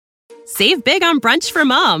Save big on brunch for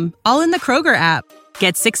mom, all in the Kroger app.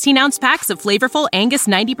 Get 16-ounce packs of flavorful Angus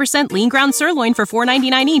 90% lean ground sirloin for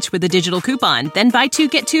 $4.99 each with a digital coupon. Then buy 2,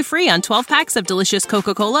 get 2 free on 12 packs of delicious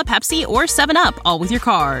Coca-Cola, Pepsi, or 7-Up, all with your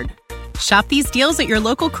card. Shop these deals at your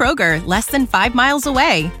local Kroger, less than 5 miles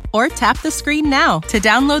away. Or tap the screen now to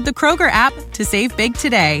download the Kroger app to save big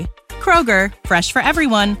today. Kroger, fresh for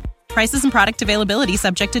everyone. Prices and product availability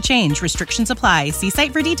subject to change. Restrictions apply. See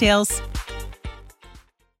site for details.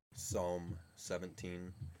 Psalm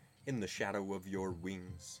 17. In the shadow of your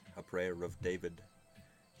wings, a prayer of David.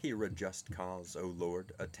 Hear a just cause, O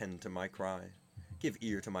Lord, attend to my cry. Give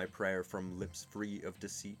ear to my prayer from lips free of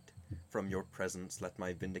deceit. From your presence let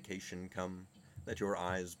my vindication come. Let your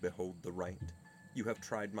eyes behold the right. You have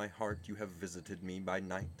tried my heart, you have visited me by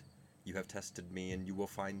night. You have tested me, and you will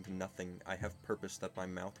find nothing. I have purposed that my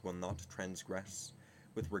mouth will not transgress.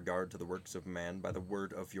 With regard to the works of man, by the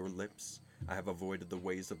word of your lips, I have avoided the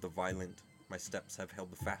ways of the violent. My steps have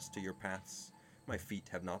held fast to your paths. My feet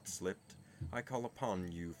have not slipped. I call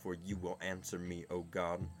upon you, for you will answer me, O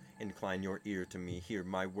God. Incline your ear to me, hear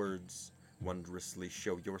my words. Wondrously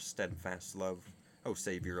show your steadfast love, O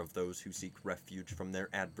Savior of those who seek refuge from their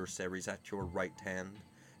adversaries at your right hand.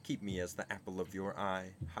 Keep me as the apple of your eye,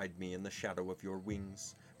 hide me in the shadow of your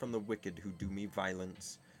wings, from the wicked who do me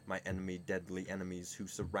violence, my deadly enemies who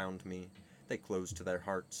surround me. They close to their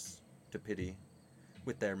hearts to pity.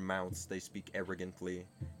 With their mouths they speak arrogantly.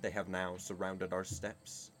 They have now surrounded our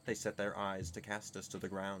steps. They set their eyes to cast us to the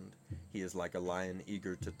ground. He is like a lion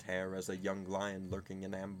eager to tear, as a young lion lurking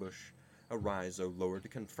in ambush. Arise, O Lord,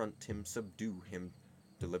 confront him, subdue him.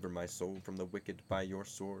 Deliver my soul from the wicked by your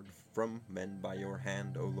sword, from men by your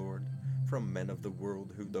hand, O Lord, from men of the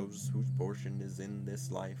world, those whose portion is in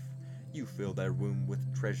this life. You fill their womb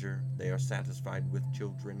with treasure. They are satisfied with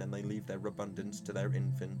children, and they leave their abundance to their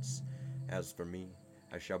infants. As for me,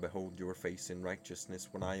 I shall behold your face in righteousness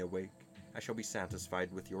when I awake. I shall be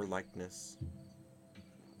satisfied with your likeness.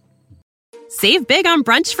 Save big on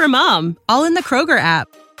brunch for mom, all in the Kroger app.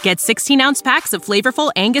 Get 16-ounce packs of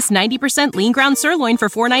flavorful Angus 90% lean ground sirloin for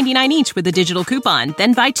 $4.99 each with a digital coupon.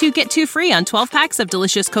 Then buy 2, get 2 free on 12 packs of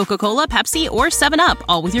delicious Coca-Cola, Pepsi, or 7-Up,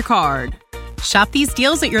 all with your card. Shop these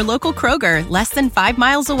deals at your local Kroger, less than 5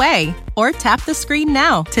 miles away. Or tap the screen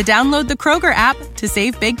now to download the Kroger app to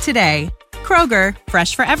save big today. Kroger,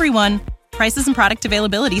 fresh for everyone. Prices and product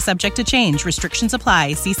availability subject to change. Restrictions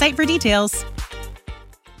apply. See site for details.